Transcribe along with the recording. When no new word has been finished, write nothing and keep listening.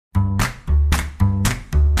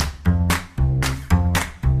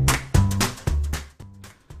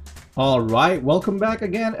All right, welcome back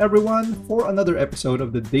again, everyone, for another episode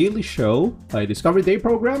of the Daily Show by Discovery Day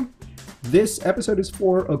program. This episode is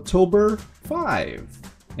for October 5.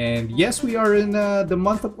 And yes, we are in the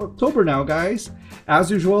month of October now, guys. As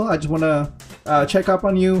usual, I just want to check up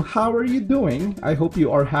on you. How are you doing? I hope you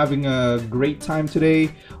are having a great time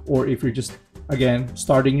today, or if you're just, again,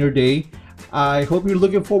 starting your day, I hope you're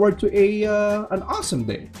looking forward to an awesome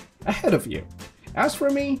day ahead of you. As for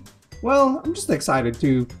me, well, I'm just excited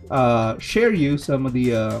to share you some of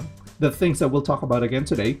the things that we'll talk about again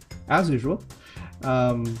today, as usual.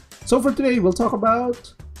 So for today, we'll talk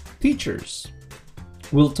about teachers.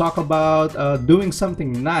 We'll talk about doing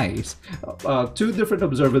something nice. Two different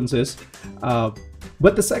observances.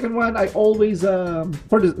 But the second one, I always,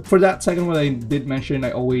 for that second one I did mention, I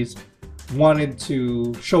always wanted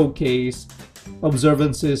to showcase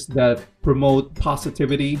observances that promote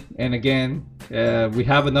positivity. And again, we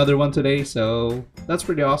have another one today, so that's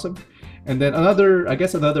pretty awesome. And then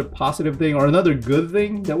another positive thing or another good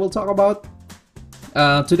thing that we'll talk about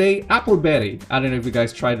today, apple berry. I don't know if you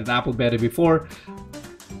guys tried an apple berry before.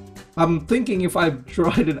 I'm thinking if I've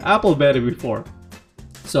tried an apple berry before.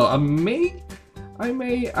 So I may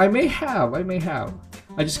have.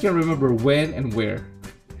 I just can't remember when and where.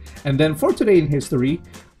 And then for today in history,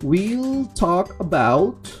 we'll talk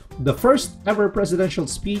about the first ever presidential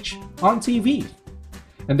speech on TV.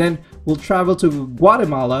 And then we'll travel to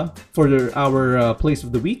Guatemala for our place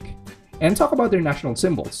of the week and talk about their national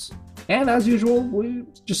symbols. And as usual, we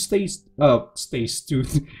just stay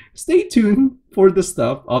tuned for the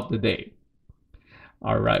stuff of the day.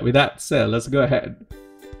 All right, with that said, let's go ahead.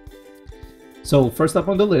 So first up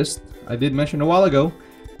on the list, I did mention a while ago,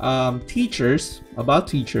 teachers.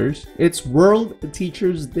 It's World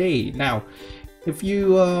Teachers Day. Now, if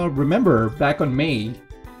you remember back on May,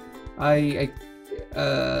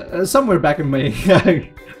 somewhere back in May,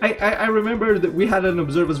 I remember that we had an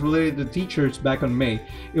observance related to teachers back on May.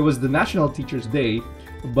 It was the National Teachers Day,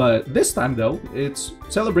 but this time though, it's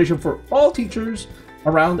celebration for all teachers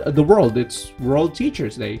around the world. It's World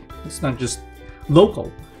Teachers Day. It's not just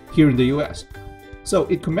local here in the US. So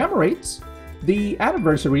it commemorates the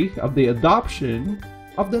anniversary of the adoption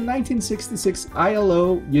of the 1966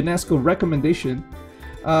 ILO UNESCO recommendation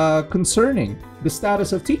concerning the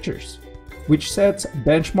status of teachers, which sets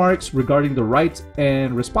benchmarks regarding the rights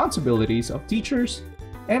and responsibilities of teachers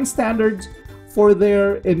and standards for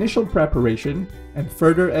their initial preparation and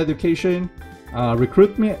further education,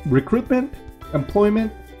 recruitment,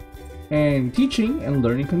 employment, and teaching and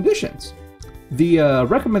learning conditions. The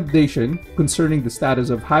recommendation concerning the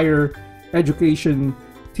status of higher education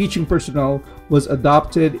teaching personnel was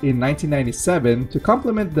adopted in 1997 to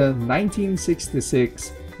complement the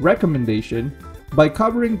 1966 recommendation by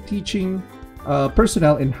covering teaching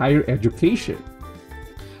personnel in higher education.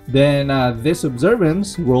 Then this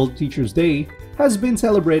observance, World Teachers Day, has been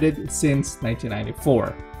celebrated since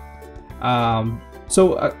 1994.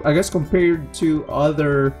 So I guess compared to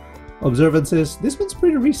other observances, this one's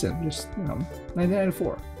pretty recent, just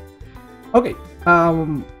 1994. Okay,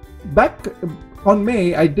 back on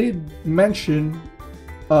May, I did mention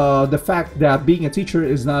the fact that being a teacher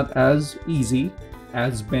is not as easy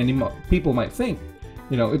as many people might think.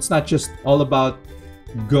 It's not just all about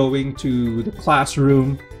going to the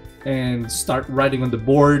classroom and start writing on the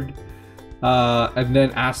board and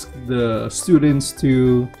then ask the students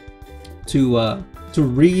to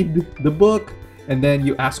read the book, and then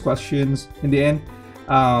you ask questions in the end.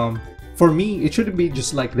 For me, it shouldn't be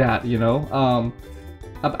just like that.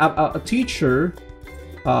 A teacher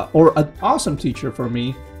or an awesome teacher for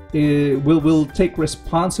me will take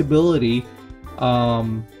responsibility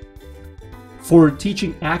for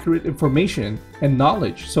teaching accurate information and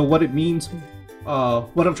knowledge. So what it means,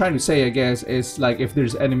 what I'm trying to say, I guess, is like if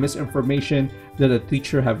there's any misinformation that a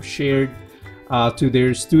teacher have shared to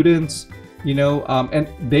their students, and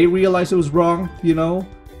they realize it was wrong,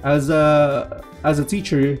 as a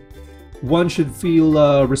teacher, one should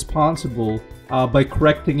feel responsible by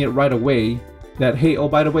correcting it right away. That, hey, oh,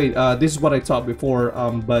 by the way, this is what I taught before,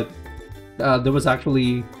 but that was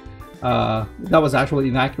actually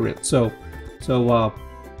inaccurate. So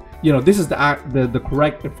this is the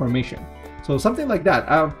correct information. So something like that.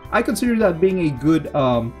 I consider that being a good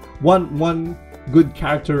one good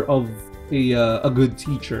character of a good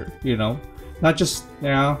teacher. Not just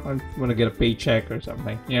I want to get a paycheck or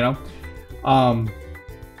something.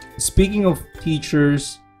 Speaking of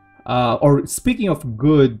teachers, or speaking of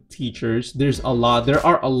good teachers, there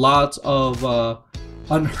are a lot of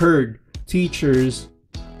unheard teachers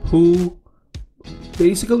who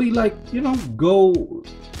basically go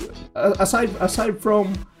aside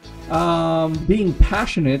from being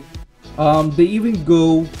passionate They even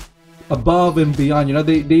go above and beyond. You know,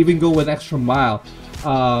 they even go an extra mile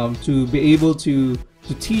to be able to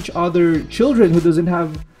teach other children who doesn't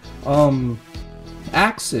have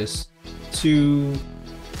access to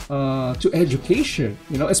education.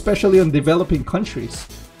 You know, especially in developing countries.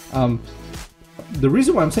 The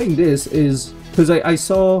reason why I'm saying this is because I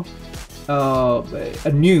saw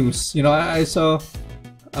a news. You know, I saw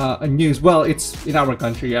a news. Well, it's in our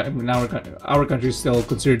country. I mean, our country is still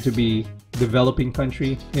considered to be developing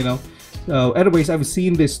country. You know. So, anyways, I've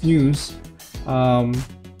seen this news about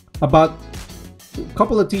a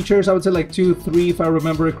couple of teachers. I would say like 2, 3, if I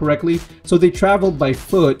remember it correctly. So they traveled by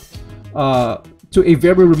foot to a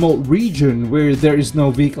very remote region where there is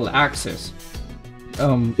no vehicle access.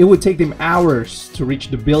 It would take them hours to reach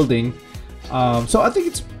the building. So I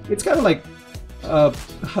think it's kind of like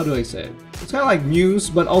how do I say it? It's kind of like news,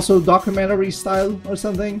 but also documentary style or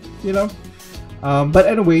something, you know. But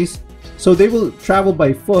anyways, so they will travel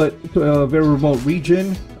by foot to a very remote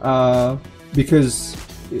region because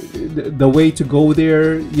the way to go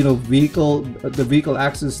there, you know, the vehicle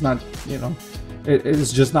access is not, you know, it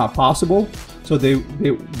is just not possible. So they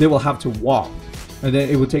will have to walk, and then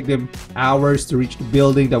it would take them hours to reach the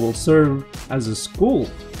building that will serve as a school.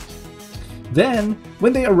 Then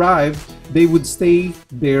when they arrive, they would stay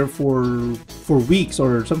there for weeks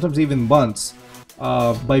or sometimes even months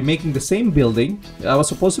by making the same building that was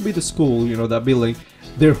supposed to be the school, you know, that building,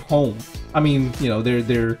 their home. I mean, you know,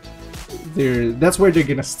 they're that's where they're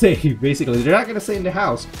gonna stay. Basically, they're not gonna stay in the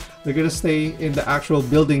house. They're gonna stay in the actual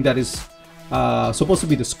building that is supposed to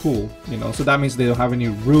be the school. You know, so that means they don't have any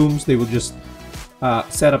rooms. They will just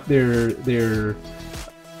set up their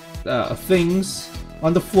things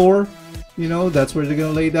on the floor. You know, that's where they're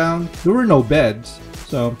gonna lay down. There were no beds,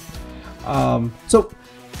 so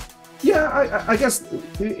yeah. I guess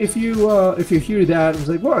if you hear that, it's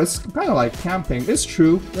like, well, it's kind of like camping. It's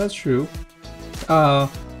true. That's true.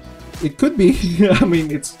 It could be. I mean,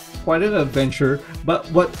 it's quite an adventure. But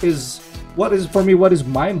what is for me, what is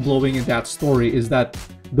mind blowing in that story is that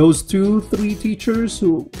those 2, 3 teachers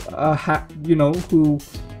who you know, who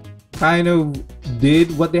kind of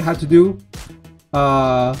did what they had to do.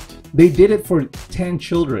 They did it for 10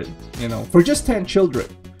 children, you know, for just 10 children.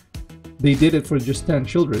 They did it for just 10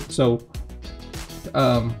 children. So,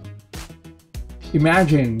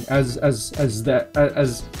 imagine as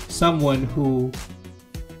someone who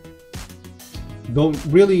don't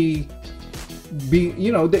really be,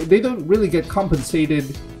 you know, they don't really get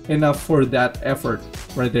compensated enough for that effort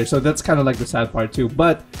right there. So that's kind of like the sad part too.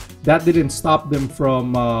 But that didn't stop them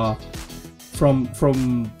from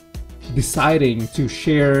deciding to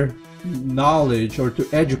share knowledge or to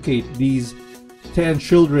educate these 10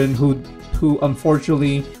 children who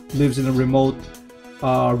unfortunately lives in a remote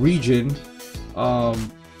region,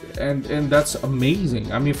 and that's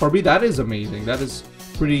amazing. I mean, for me, that is amazing. That is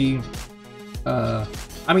pretty.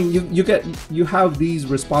 I mean, you have these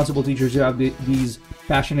responsible teachers, you have these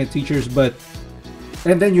passionate teachers,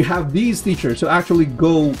 and then you have these teachers who actually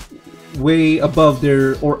go way above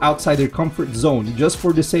their or outside their comfort zone just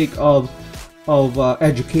for the sake of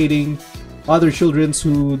educating other children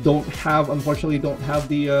who unfortunately don't have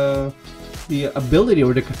the ability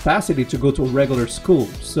or the capacity to go to a regular school.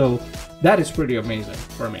 So that is pretty amazing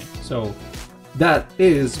for me. So that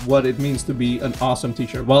is what it means to be an awesome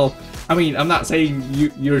teacher. Well, I mean, I'm not saying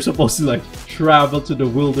you're supposed to like travel to the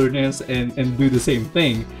wilderness and do the same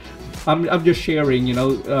thing. I'm just sharing, you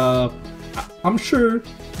know. I'm sure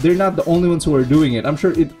they're not the only ones who are doing it. I'm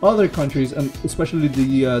sure in other countries, and especially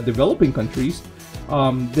the developing countries,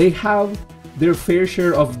 they have their fair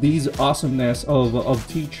share of these awesomeness of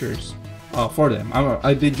teachers for them.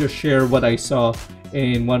 I did just share what I saw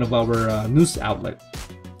in one of our news outlets.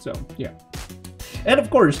 So yeah, and of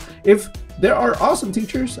course, if there are awesome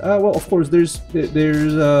teachers, well, of course, there's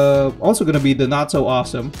also gonna be the not so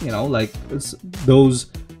awesome, you know, like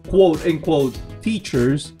those quote unquote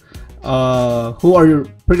teachers who are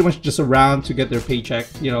pretty much just around to get their paycheck,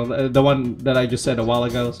 you know, the one that I just said a while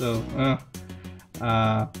ago. So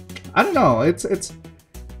I don't know, it's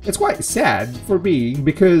quite sad for me,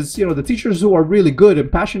 because, you know, the teachers who are really good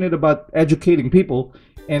and passionate about educating people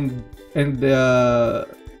and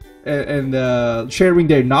sharing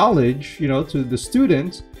their knowledge, you know, to the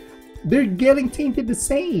students, they're getting tainted the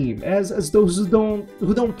same as those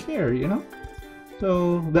who don't care, you know.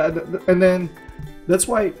 So and then that's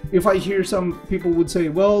why if I hear some people would say,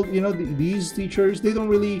 well, you know, these teachers, they're not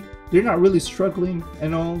really struggling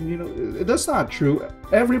and all, you know, that's not true.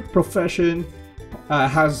 Every profession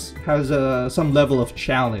has some level of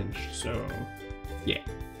challenge. So yeah.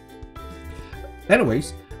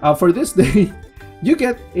 Anyways, for this day, you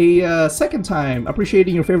get a second time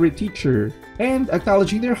appreciating your favorite teacher and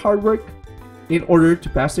acknowledging their hard work in order to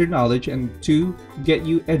pass their knowledge and to get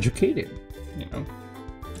you educated, you know.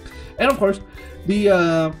 And of course,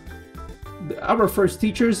 our first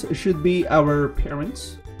teachers should be our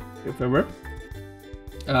parents, if ever.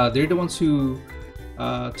 They're the ones who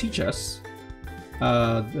teach us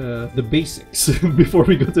the basics before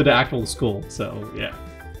we go to the actual school. So yeah.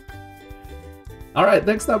 All right,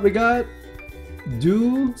 next up we got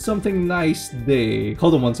do something nice day.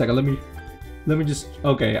 Hold on one second. Let me just.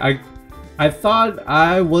 Okay, I thought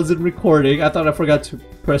I wasn't recording. I thought I forgot to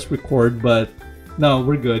press record, but no,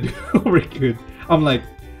 we're good. We're good. I'm like,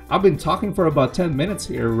 I've been talking for about 10 minutes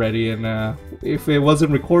here already, and if it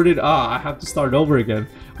wasn't recorded, I have to start over again.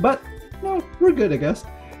 But no, we're good, I guess.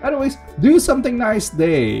 Anyways, do something nice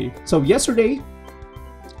day. So yesterday,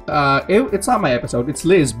 it's not my episode, it's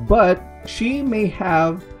Liz, but she may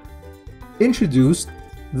have introduced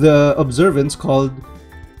the observance called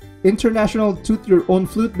International Toot Your Own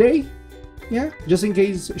Flute Day. Yeah, just in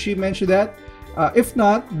case she mentioned that. If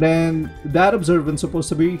not, then that observance is supposed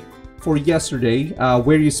to be for yesterday,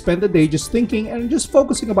 where you spend the day just thinking and just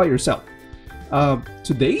focusing about yourself.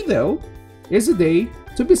 Today, though, is a day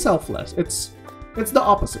to be selfless. It's the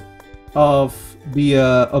opposite of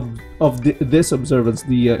this observance,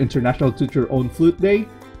 the International Toot Your Own Flute Day.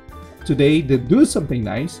 Today, the do something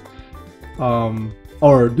nice,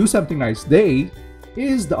 or do something nice day,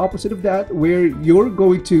 is the opposite of that, where you're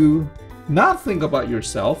going to not think about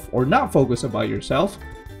yourself or not focus about yourself,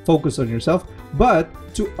 focus on yourself, but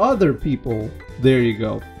to other people. There you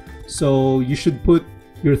go. So you should put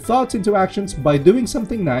your thoughts into actions by doing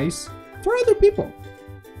something nice for other people.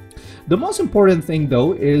 The most important thing,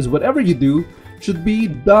 though, is whatever you do should be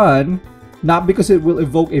done not because it will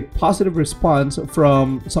evoke a positive response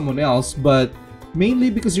from someone else, but mainly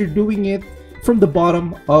because you're doing it from the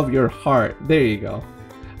bottom of your heart. There you go.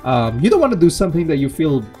 You don't want to do something that you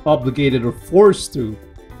feel obligated or forced to,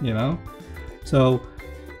 you know? So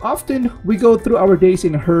often we go through our days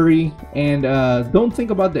in a hurry and don't think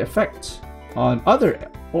about the effect on other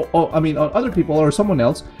people or someone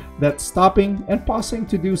else that stopping and pausing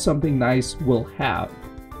to do something nice will have.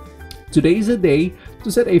 Today is a day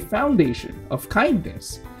to set a foundation of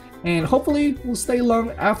kindness, and hopefully will stay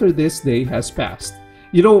long after this day has passed.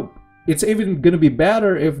 You know, it's even gonna be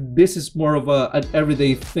better if this is more of an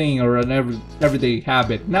everyday thing or an everyday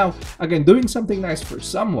habit. Now, again, doing something nice for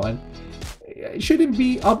someone shouldn't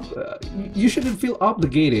be you shouldn't feel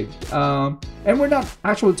obligated, and we're not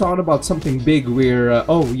actually talking about something big where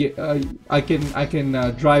I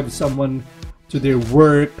can drive someone to their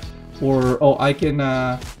work, or I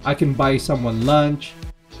can buy someone lunch.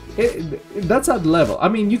 That's at level. I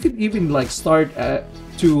mean, you could even like start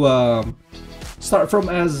from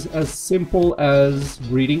as simple as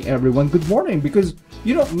greeting everyone good morning, because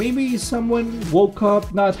you know, maybe someone woke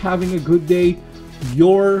up not having a good day.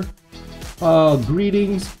 Your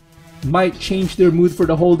greetings might change their mood for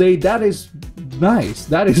the whole day. That is nice.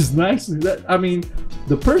 That is nice. I mean,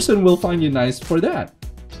 the person will find you nice for that.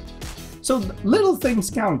 So little things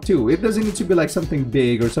count too. It doesn't need to be like something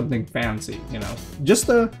big or something fancy, you know. Just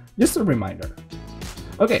a reminder.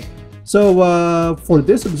 Okay, so for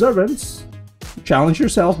this observance, challenge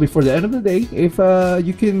yourself before the end of the day if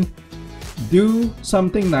you can do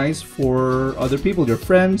something nice for other people, your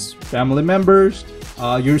friends, family members,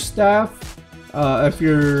 your staff. If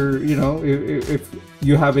you're, you know, if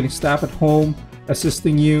you have any staff at home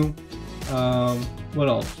assisting you. What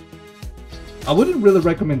else? I wouldn't really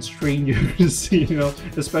recommend strangers, you know,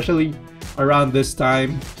 especially around this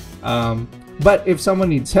time. But if someone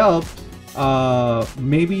needs help,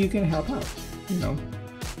 maybe you can help out, you know.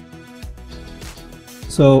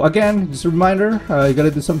 So again, just a reminder, you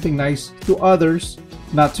gotta do something nice to others,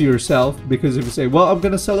 not to yourself, because if you say, well, I'm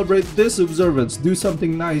gonna celebrate this observance, do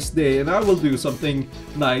something nice day, and I will do something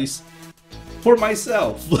nice for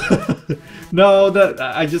myself. No, that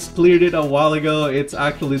I just cleared it a while ago. It's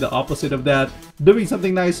actually the opposite of that. Doing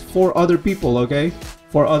something nice for other people, okay?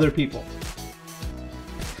 For other people.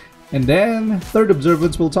 And then, third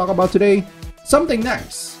observance we'll talk about today, something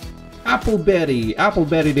nice. Apple Betty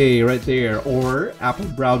Day right there, or Apple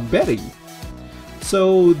Brown Betty.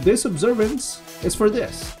 So this observance is for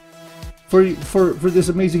this. For this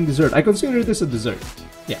amazing dessert. I consider this a dessert.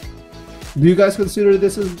 Yeah. Do you guys consider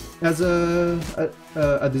this as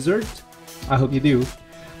a dessert? I hope you do.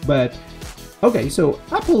 But okay, so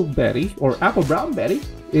Apple Betty or Apple Brown Betty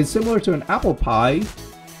is similar to an apple pie,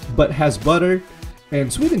 but has butter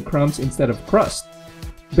and sweetened crumbs instead of crust.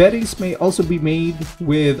 Betties may also be made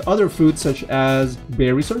with other fruits such as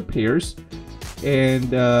berries or pears. and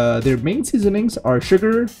their main seasonings are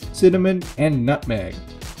sugar, cinnamon, and nutmeg.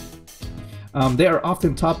 They are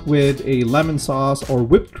often topped with a lemon sauce or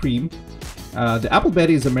whipped cream. The apple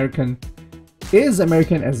betty is American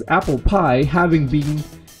as apple pie, having been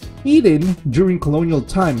eaten during colonial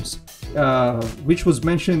times, which was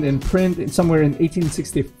mentioned in print somewhere in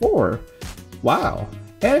 1864. Wow.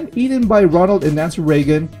 And eaten by Ronald and Nancy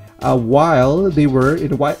Reagan while they were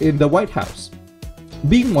in the White House,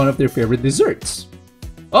 being one of their favorite desserts.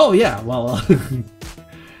 Oh yeah, well,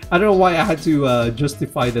 I don't know why I had to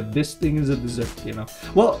justify that this thing is a dessert, you know.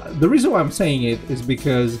 Well, the reason why I'm saying it is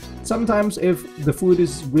because sometimes if the food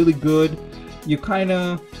is really good, you kind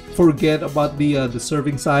of forget about the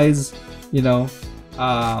serving size, you know.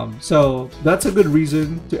 So that's a good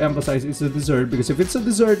reason to emphasize it's a dessert, because if it's a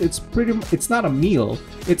dessert, it's not a meal.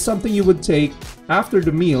 It's something you would take after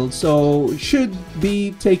the meal, so should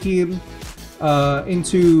be taken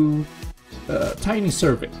into tiny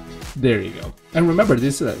serving. There you go. And remember,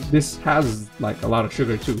 this has like a lot of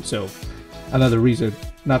sugar too, so another reason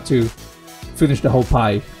not to finish the whole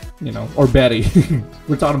pie, you know, or Betty.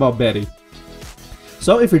 We're talking about Betty.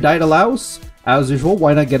 So if your diet allows, as usual,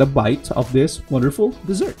 why not get a bite of this wonderful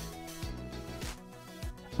dessert?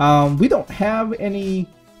 We don't have any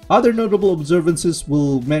other notable observances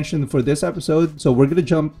we'll mention for this episode, so we're gonna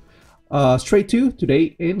jump straight to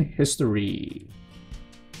Today in History.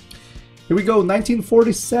 Here we go,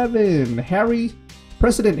 1947.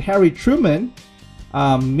 President Harry Truman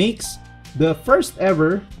makes the first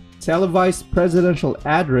ever televised presidential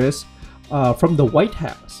address from the White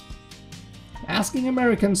House, asking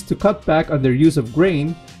Americans to cut back on their use of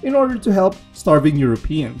grain in order to help starving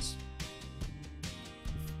Europeans.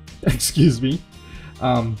 Excuse me.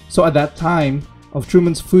 So at that time of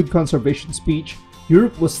Truman's food conservation speech,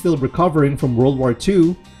 Europe was still recovering from World War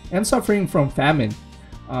II and suffering from famine.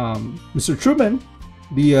 Mr. Truman,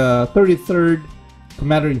 the 33rd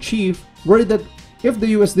Commander-in-Chief, worried that if the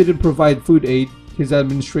US didn't provide food aid, his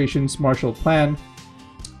administration's Marshall Plan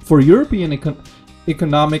for European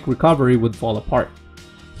economic recovery would fall apart.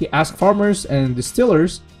 He asked farmers and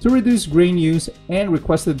distillers to reduce grain use and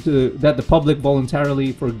requested that the public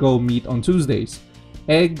voluntarily forego meat on Tuesdays,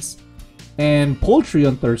 eggs and poultry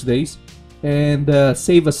on Thursdays, and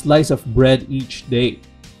save a slice of bread each day.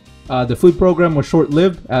 The food program was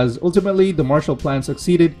short-lived, as ultimately the Marshall Plan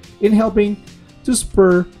succeeded in helping to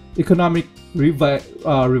spur economic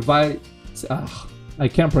I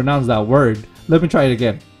can't pronounce that word. Let me try it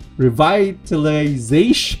again.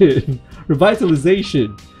 Revitalization.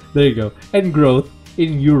 Revitalization. There you go. And growth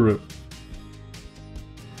in Europe.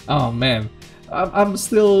 Oh man, I'm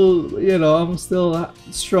still, you know, I'm still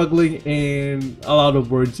struggling in a lot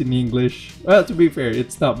of words in English. Well, to be fair,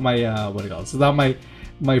 it's not my what do you call it? It's not my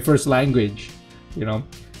first language, you know.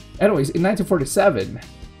 Anyways, in 1947,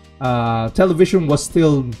 television was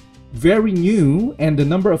still very new, and the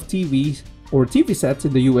number of TV sets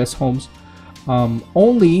in the U.S. homes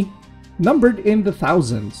only numbered in the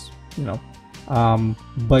thousands, you know.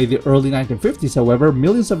 By the early 1950s, however,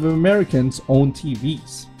 millions of Americans owned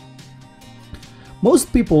TVs.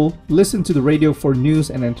 Most people listen to the radio for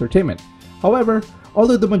news and entertainment. However,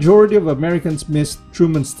 although the majority of Americans missed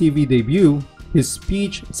Truman's TV debut, his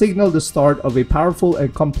speech signaled the start of a powerful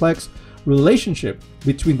and complex relationship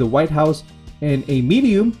between the White House and a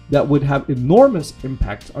medium that would have enormous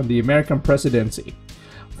impact on the American presidency.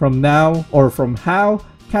 From how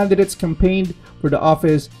candidates campaigned for the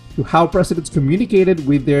office to how presidents communicated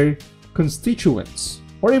with their constituents,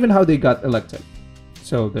 or even how they got elected.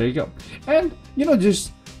 So there you go. And you know,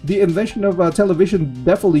 just the invention of television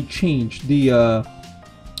definitely changed the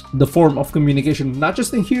form of communication, not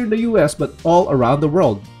just here in the US, but all around the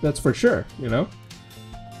world. That's for sure, you know.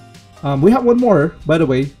 We have one more, by the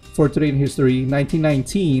way, for Today in History.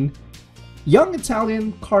 1919, young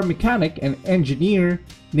Italian car mechanic and engineer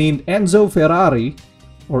named Enzo Ferrari,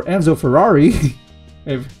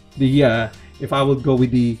 if I would go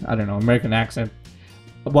with the, I don't know, American accent.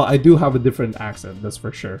 Well, I do have a different accent, that's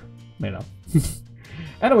for sure, you know.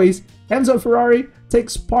 Anyways, Enzo Ferrari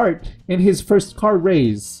takes part in his first car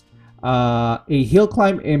race, a hill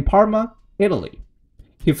climb in Parma, Italy.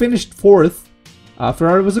 He finished 4th.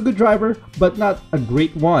 Ferrari was a good driver, but not a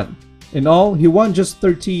great one. In all, he won just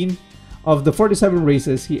 13 of the 47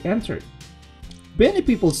 races he entered. Many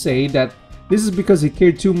people say that this is because he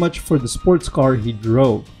cared too much for the sports car he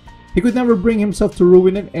drove. He could never bring himself to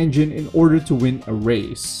ruin an engine in order to win a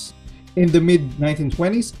race. In the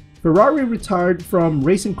mid-1920s, Ferrari retired from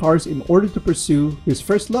racing cars in order to pursue his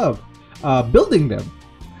first love, building them.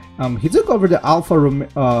 He took over the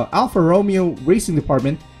Alfa Romeo racing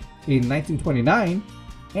department in 1929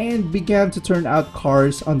 and began to turn out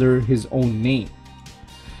cars under his own name.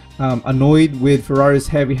 Annoyed with Ferrari's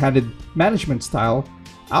heavy-handed management style,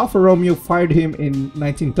 Alfa Romeo fired him in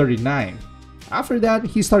 1939. After that,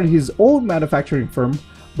 he started his own manufacturing firm,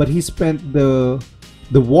 but he spent the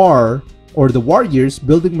war years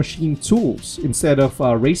building machine tools instead of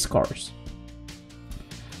race cars.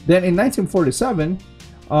 Then in 1947,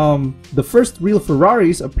 the first real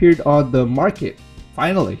Ferraris appeared on the market.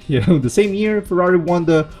 Finally, the same year Ferrari won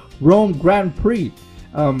the Rome Grand Prix,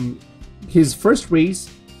 his first race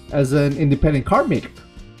as an independent car maker.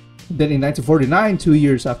 Then in 1949, 2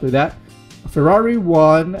 years after that, Ferrari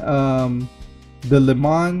won the Le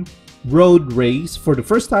Mans road race for the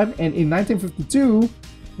first time, and in 1952,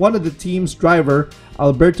 one of the team's driver,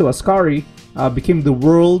 Alberto Ascari, became the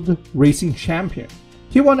world racing champion.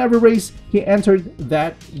 He won every race he entered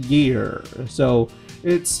that year. So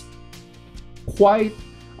it's quite,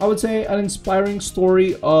 I would say, an inspiring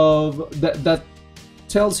story of that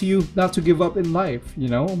tells you not to give up in life.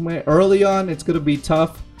 Early on it's gonna be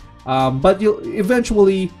tough, but you'll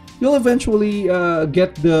eventually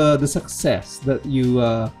get the success that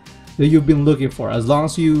you've been looking for, as long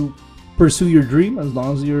as you pursue your dream, as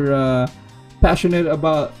long as you're passionate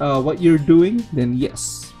about what you're doing. Then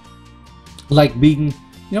yes, like being,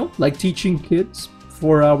 like teaching kids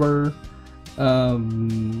for our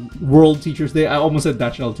World Teachers Day. I almost said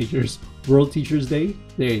National Teachers World Teachers Day.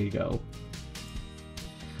 There you go.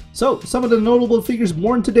 So some of the notable figures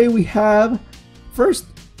born today, we have first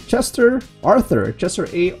Chester A.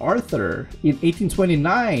 Arthur in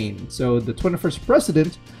 1829. So the 21st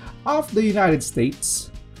president of the United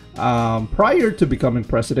States. Prior to becoming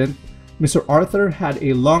president, Mr. Arthur had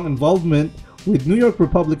a long involvement with New York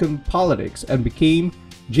Republican politics and became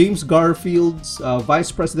James Garfield's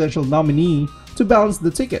vice presidential nominee to balance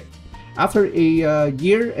the ticket. After a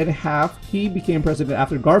year and a half, he became president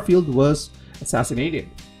after Garfield was assassinated.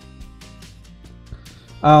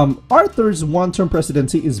 Arthur's one-term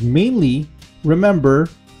presidency is mainly remembered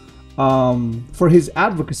for his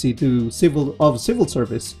advocacy to civil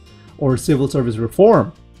service or civil service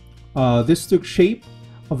reform. This took shape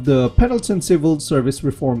of the Pendleton Civil Service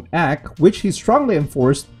Reform Act, which he strongly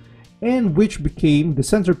enforced and which became the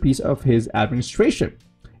centerpiece of his administration.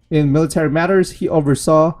 In military matters, he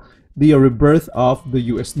oversaw the rebirth of the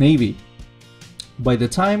U.S. Navy. By the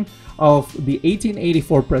time of the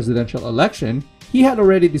 1884 presidential election, he had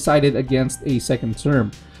already decided against a second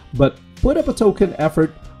term, but put up a token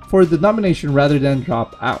effort for the nomination rather than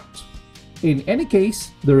drop out. In any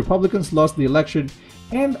case, the Republicans lost the election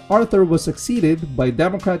and Arthur was succeeded by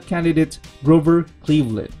Democrat candidate Grover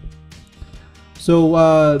Cleveland.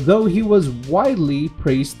 So though he was widely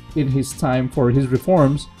praised in his time for his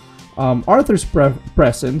reforms, Arthur's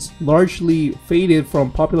presence largely faded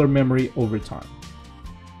from popular memory over time.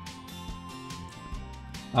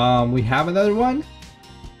 We have another one,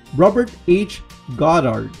 Robert H.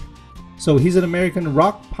 Goddard. So he's an American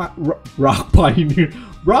rocket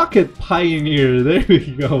pioneer. There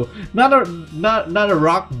we go. Not a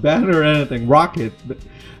rock band or anything. Rocket.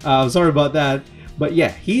 Sorry about that. But yeah,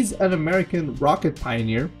 he's an American rocket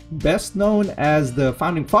pioneer, best known as the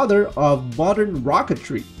founding father of modern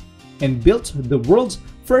rocketry, and built the world's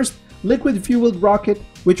first liquid-fueled rocket,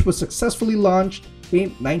 which was successfully launched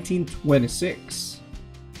in 1926.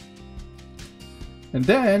 And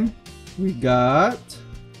then we got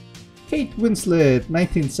Kate Winslet,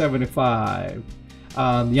 1975.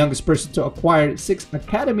 The youngest person to acquire 6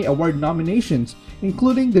 Academy Award nominations,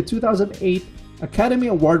 including the 2008 Academy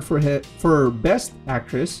Award for Best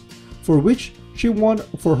Actress, for which she won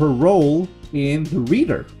for her role in The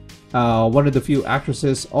Reader. One of the few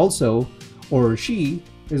actresses also, or she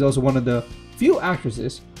is also one of the few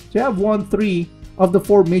actresses to have won 3 of the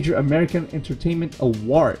 4 major American Entertainment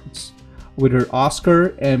Awards, with her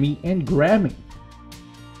Oscar, Emmy, and Grammy.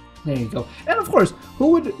 There you go. And of course,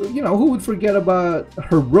 who would forget about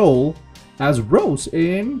her role as Rose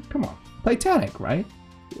in, come on, Titanic, right?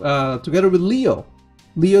 Together with Leo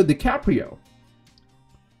DiCaprio.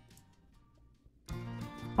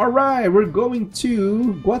 All right, we're going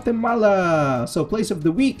to Guatemala. So place of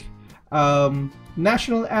the week,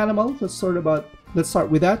 national animal. Let's start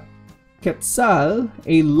with that. Quetzal,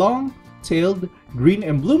 a long-tailed green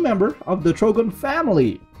and blue member of the Trogon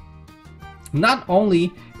family. Not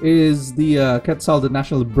only is the quetzal the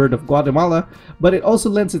national bird of Guatemala, but it also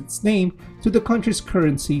lends its name to the country's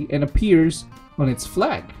currency and appears on its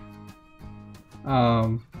flag.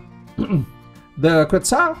 The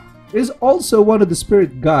quetzal is also one of the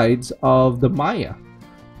spirit guides of the Maya.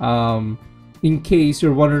 In case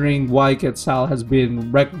you're wondering why quetzal has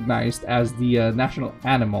been recognized as the national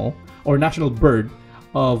animal or national bird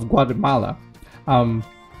of Guatemala.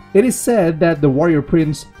 It is said that the warrior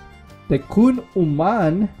prince Tecun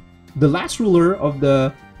Uman, the last ruler of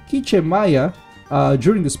the Quiche Maya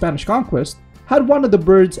during the Spanish conquest, had one of the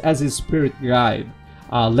birds as his spirit guide.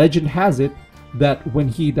 Legend has it that when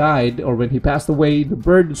he died, or when he passed away, the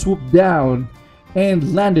bird swooped down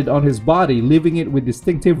and landed on his body, leaving it with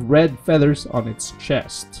distinctive red feathers on its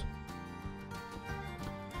chest.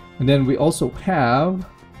 And then we also have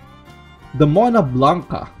the Mona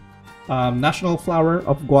Blanca, national flower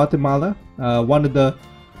of Guatemala. One of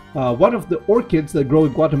the orchids that grow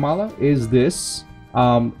in Guatemala is this.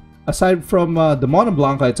 Aside from the Mona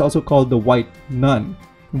Blanca, it's also called the white nun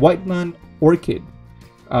orchid.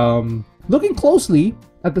 Looking closely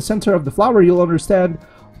at the center of the flower, you'll understand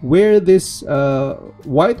where this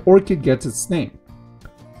white orchid gets its name.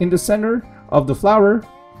 In the center of the flower,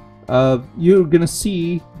 you're gonna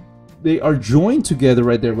see they are joined together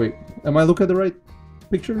right there. Wait, am I looking at the right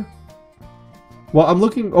picture? Well, I'm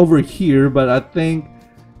looking over here, but I think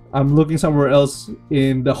I'm looking somewhere else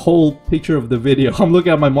in the whole picture of the video. I'm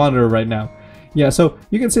looking at my monitor right now. Yeah, so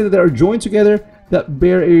you can see that they are joined together that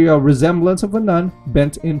bear a resemblance of a nun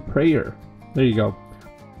bent in prayer. There you go.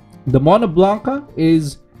 The Mona Blanca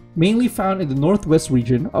is mainly found in the northwest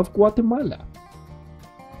region of Guatemala.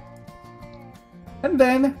 And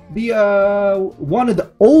then the one of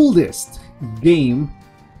the oldest game,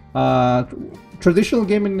 traditional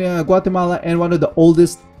game in Guatemala, and one of the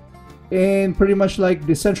oldest in pretty much like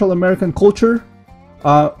the Central American culture,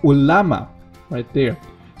 Ulama, right there.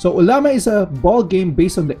 So Ulama is a ball game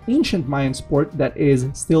based on the ancient Mayan sport that is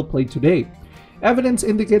still played today. Evidence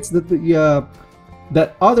indicates that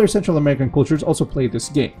that other Central American cultures also play this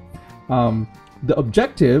game. The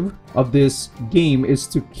objective of this game is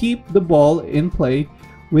to keep the ball in play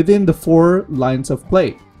within the 4 lines of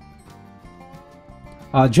play.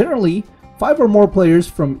 Generally, 5 or more players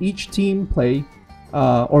from each team play,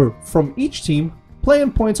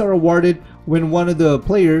 play-in points are awarded when one of the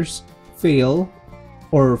players fails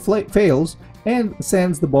and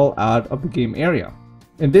sends the ball out of the game area.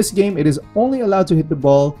 In this game, it is only allowed to hit the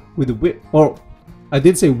ball with a whip. Or I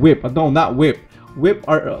did say whip. No, not whip. Whip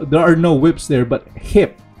there are no whips there, but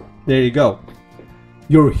hip. There you go.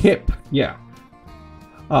 Your hip. Yeah.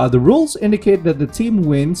 The rules indicate that the team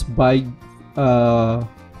wins by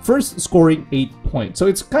first scoring 8 points. So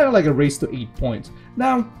it's kind of like a race to 8 points.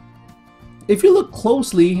 Now, if you look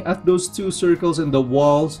closely at those 2 circles in the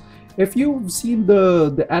walls, if you've seen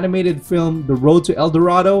the animated film The Road to El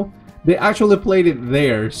Dorado, they actually played it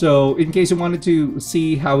there. So in case you wanted to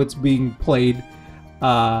see how it's being played,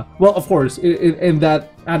 well, of course, in that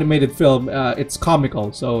animated film, it's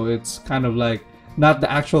comical, so it's kind of like not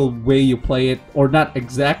the actual way you play it, or not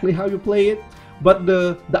exactly how you play it, but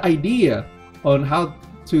the idea on how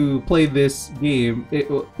to play this game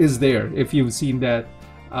is there if you've seen that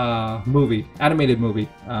animated movie.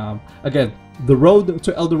 Again, The Road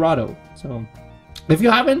to El Dorado. So if you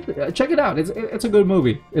haven't, check it out. It's a good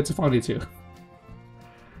movie. It's funny too.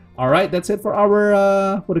 All right, that's it for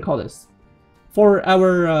our what do you call this? For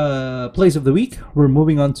our plays of the week. We're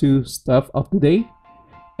moving on to stuff of the day,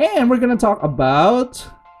 and we're gonna talk about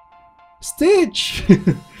Stitch.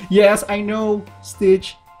 Yes, I know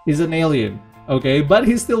Stitch is an alien, okay, but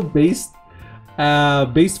he's still based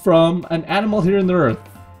from an animal here on the Earth.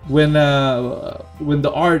 When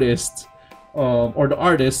the artist or the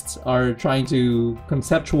artists are trying to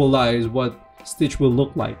conceptualize what Stitch will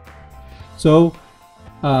look like. So,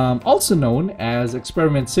 also known as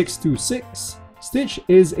Experiment 626, Stitch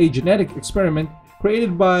is a genetic experiment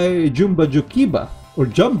created by Jumba Jukiba,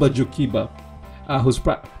 whose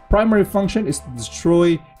primary function is to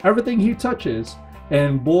destroy everything he touches.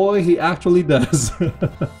 And boy, he actually does.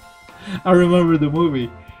 I remember the movie.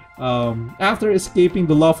 After escaping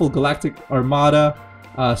the lawful galactic armada,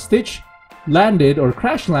 Stitch landed or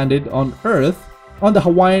crash landed on Earth on the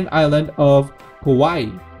Hawaiian island of Kauai.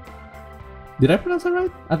 Did I pronounce that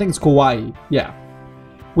right? I think it's Kauai. Yeah.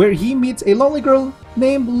 Where he meets a lonely girl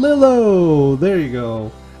named Lilo. There you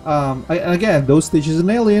go. Again, though Stitch is an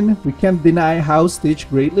alien, we can't deny how Stitch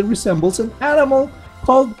greatly resembles an animal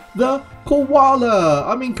called the koala.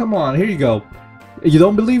 I mean, come on, here you go. You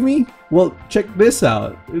don't believe me? Well, check this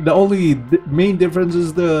out. The only main difference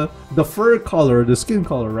is the fur color, the skin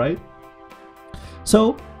color, right?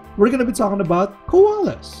 So, we're gonna be talking about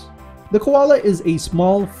koalas. The koala is a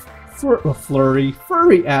small, furry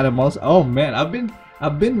animal. Oh man,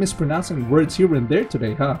 I've been mispronouncing words here and there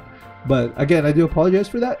today, huh? But again, I do apologize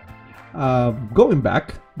for that. Going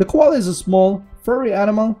back, the koala is a small, furry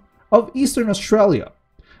animal of Eastern Australia.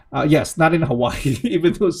 Yes, not in Hawaii,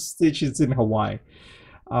 even though Stitch is in Hawaii.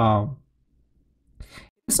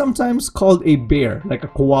 It's sometimes called a bear, like a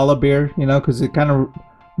koala bear, you know, because it kind of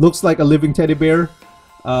looks like a living teddy bear.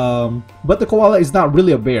 But the koala is not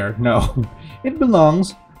really a bear, no. It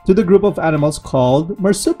belongs to the group of animals called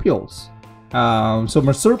marsupials. So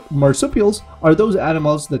marsupials are those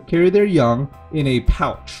animals that carry their young in a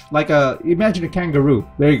pouch, like imagine a kangaroo.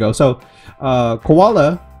 There you go. So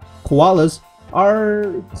koalas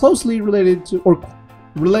are closely related to, or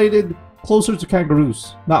related closer to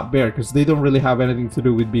kangaroos, not bear, because they don't really have anything to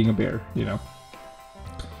do with being a bear, you know.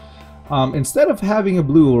 Instead of having a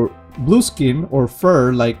blue skin or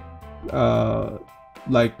fur like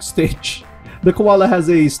Stitch, the koala has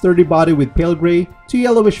a sturdy body with pale gray to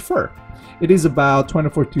yellowish fur. It is about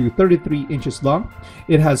 24 to 33 inches long.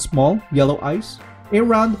 It has small yellow eyes, a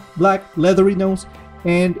round black leathery nose,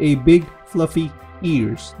 and a big fluffy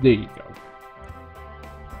ears. There you go.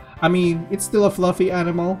 I mean, it's still a fluffy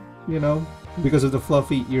animal, you know, because of the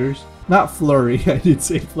fluffy ears. Not flurry. I did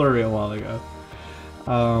say flurry a while ago.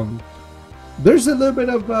 There's a little bit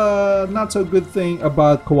of not so good thing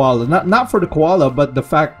about koala. Not for the koala, but the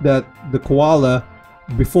fact that the koala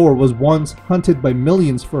before was once hunted by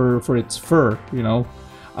millions for its fur, you know.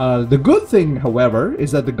 The good thing, however,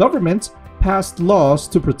 is that the government passed laws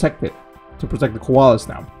to protect it, to protect the koalas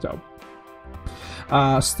now. So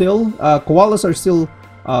still, koalas are still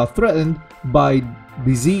threatened by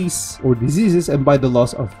diseases and by the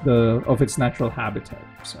loss of its natural habitat.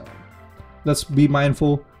 So let's be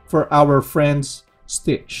mindful for our friends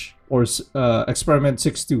Stitch or Experiment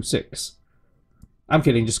 626. I'm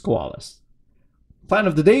kidding, just koalas. Plant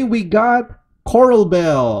of the day, we got coral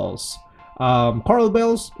bells. Coral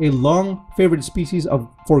bells, a long favorite species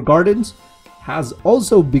for gardens, has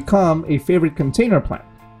also become a favorite container plant.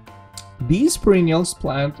 These perennial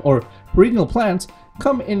plants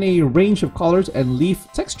come in a range of colors and leaf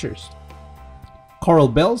textures. Coral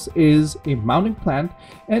bells is a mounting plant,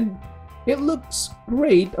 and it looks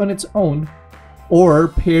great on its own, or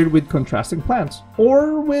paired with contrasting plants,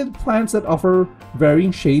 or with plants that offer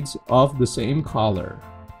varying shades of the same color.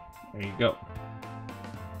 There you go.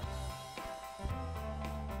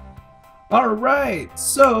 All right,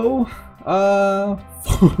 so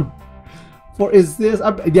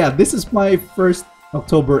this is my first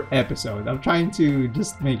October episode. I'm trying to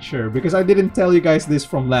just make sure, because I didn't tell you guys this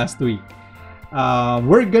from last week.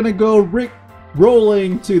 We're gonna go Rick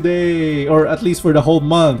rolling today, or at least for the whole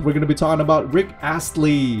month. We're gonna be talking about Rick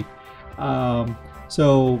Astley.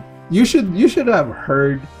 So you should have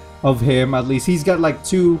heard of him at least. He's got like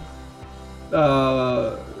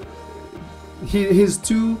his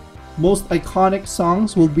two most iconic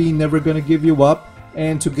songs will be "Never Gonna Give You Up"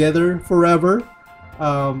 and "Together Forever."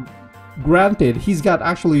 Granted, he's got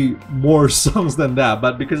actually more songs than that,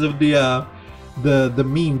 but because of the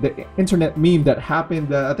meme, the internet meme that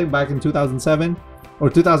happened, I think back in 2007 or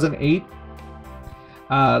 2008,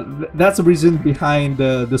 that's the reason behind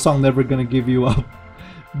the song "Never Gonna Give You Up"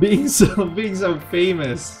 being so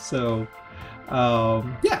famous. So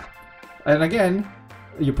yeah, and again,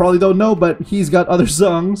 you probably don't know, but he's got other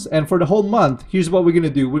songs. And for the whole month, here's what we're gonna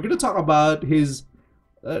do. We're gonna talk about his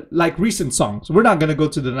like recent songs. We're not gonna go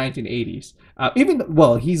to the 1980s.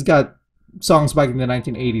 He's got songs back in the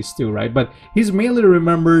 1980s too, right? But he's mainly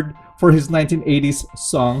remembered for his 1980s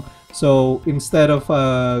song. So instead of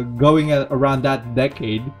going around that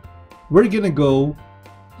decade, we're gonna go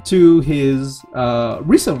to his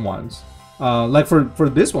recent ones. Like for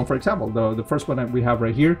this one, for example, the first one that we have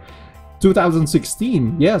right here,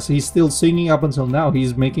 2016. Yes, he's still singing up until now.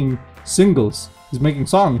 He's making singles. He's making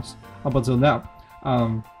songs up until now.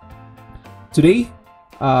 Today,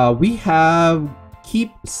 we have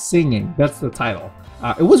 "Keep Singing." That's the title.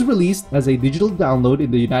 It was released as a digital download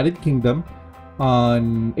in the United Kingdom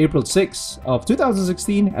on April 6 of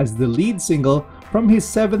 2016 as the lead single from his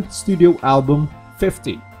 7th studio album,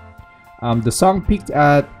 50. The song peaked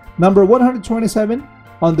at number 127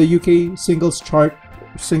 on the UK singles chart,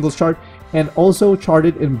 and also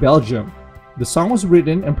charted in Belgium. The song was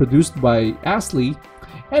written and produced by Astley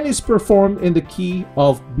and is performed in the key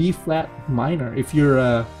of B flat minor. If you're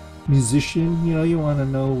a musician, you know, you want to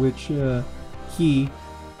know which key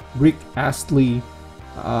Rick Astley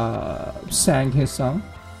sang his song.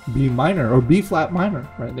 B minor or B flat minor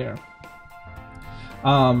right there.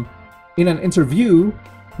 In an interview,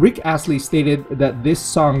 Rick Astley stated that this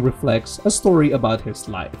song reflects a story about his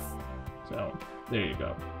life. So there you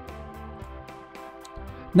go.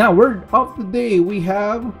 Now, word of the day, we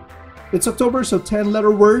have, it's October, so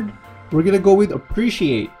 10-letter word. We're gonna go with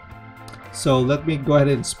appreciate. So let me go ahead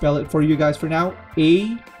and spell it for you guys for now.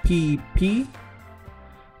 APPRECIATE.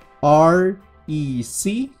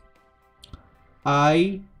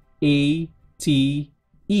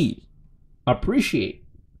 Appreciate.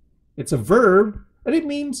 It's a verb and it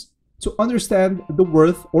means to understand the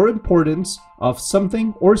worth or importance of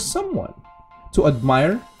something or someone. To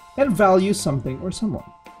admire and value something or someone.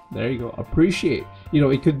 There you go. Appreciate. You know,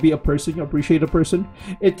 it could be a person. You appreciate a person.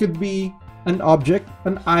 It could be an object,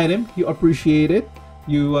 an item. You appreciate it.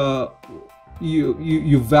 You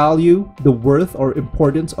value the worth or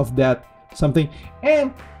importance of that something.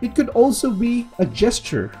 And it could also be a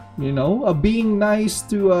gesture. You know, being nice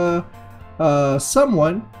to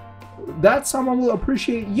someone. That someone will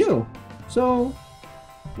appreciate you. So,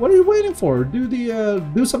 what are you waiting for?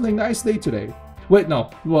 Do something nice day today. Wait, no.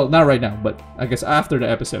 Well, not right now, but I guess after the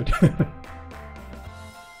episode.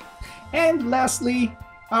 And lastly,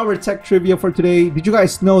 our tech trivia for today. Did you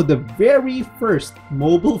guys know the very first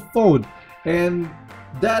mobile phone? And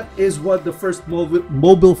that is what the first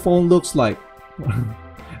mobile phone looks like.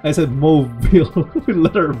 I said mobile with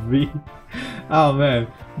letter V. Oh man.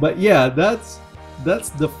 But yeah, that's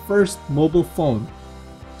the first mobile phone.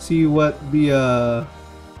 See what the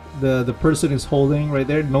person is holding right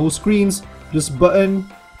there? No screens. Just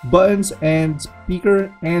buttons and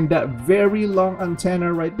speaker and that very long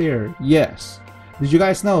antenna right there. Yes. Did you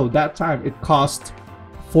guys know that time it cost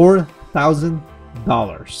 $4,000?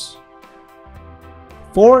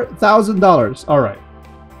 $4,000.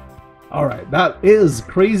 All right. That is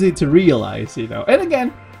crazy to realize, you know. And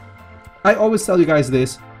again, I always tell you guys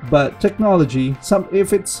this, but technology,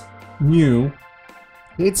 if it's new,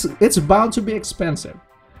 it's bound to be expensive.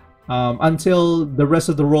 Until the rest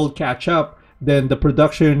of the world catch up, then the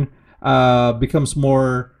production becomes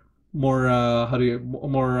more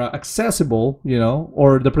accessible, you know,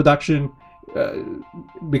 or the production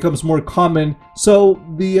becomes more common. So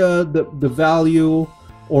the value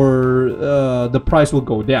or the price will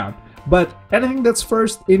go down. But anything that's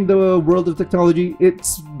first in the world of technology,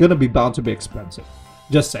 it's gonna be bound to be expensive.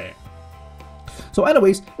 Just saying. So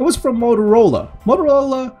anyways, it was from Motorola.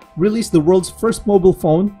 Motorola released the world's first mobile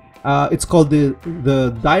phone. It's called the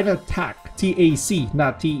DynaTAC, T-A-C,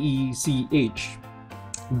 not T-E-C-H.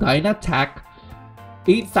 DynaTAC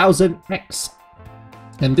 8000X.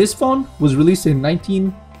 And this phone was released in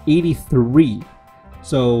 1983.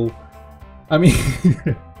 So, I mean,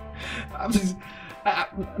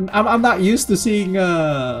 I'm not used to seeing,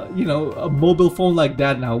 you know, a mobile phone like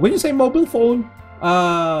that now. When you say mobile phone,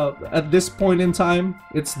 at this point in time,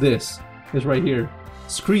 it's this. It's right here.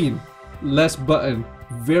 Screen, less button.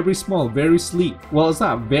 Very small, very sleek. Well, it's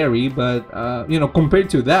not very, but you know, compared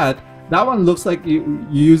to that one looks like you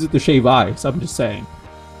use it to shave eyes. I'm just saying.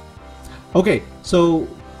 Okay, so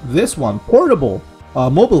this one, portable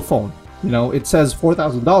mobile phone. You know, it says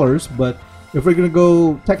 $4,000, but if we're gonna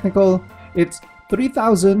go technical, it's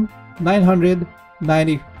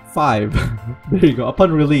 $3,995. There you go.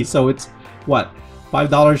 Upon release, so it's what,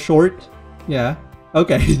 $5 short? Yeah.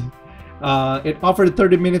 Okay. It offered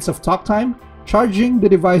 30 minutes of talk time. Charging the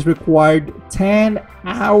device required 10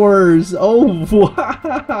 hours. Oh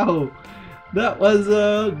wow, that was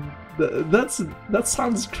that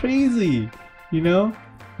sounds crazy, you know.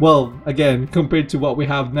 Well, again, compared to what we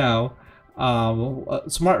have now,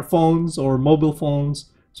 smartphones or mobile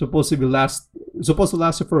phones supposed to last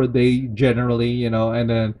you for a day generally, you know, and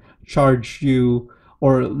then charge you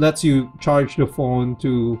or lets you charge the phone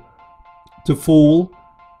to full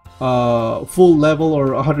level or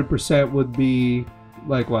 100% would be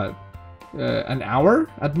like what, an hour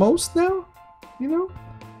at most now, you know.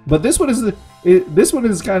 But this one is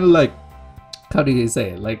kind of like, how do you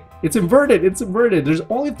say it? Like it's inverted. There's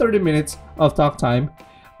only 30 minutes of talk time,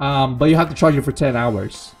 but you have to charge it for 10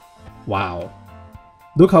 hours. Wow,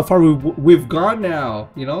 look how far we've gone now,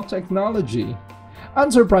 you know, technology.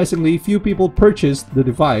 Unsurprisingly, few people purchased the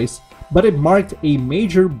device, but it marked a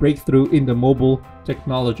major breakthrough in the mobile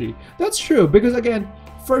technology. That's true, because again,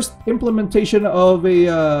 first implementation of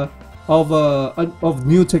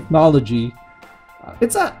new technology,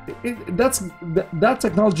 that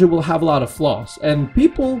technology will have a lot of flaws, and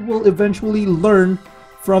people will eventually learn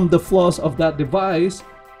from the flaws of that device,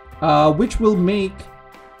 which will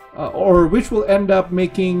end up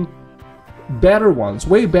making better ones,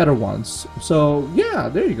 way better ones. So yeah,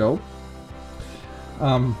 there you go.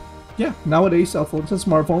 Yeah, nowadays cell phones and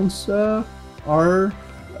smartphones are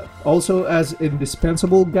also as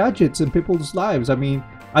indispensable gadgets in people's lives. I mean,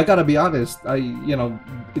 I gotta be honest, you know,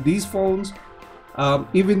 these phones,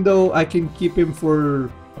 even though I can keep him for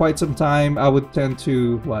quite some time, I would tend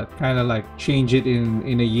to kind of like change it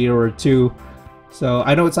in a year or two. So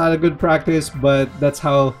I know it's not a good practice, but that's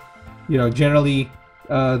how, you know, generally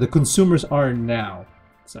the consumers are now.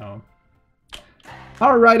 So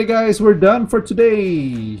Alrighty guys, we're done for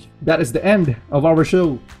today. That is the end of our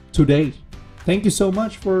show today. Thank you so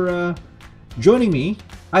much for joining me.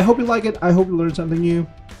 I hope you like it. I hope you learned something new.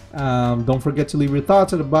 Don't forget to leave your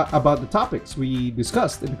thoughts about the topics we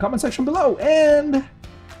discussed in the comment section below. And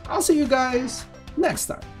I'll see you guys next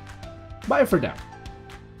time. Bye for now.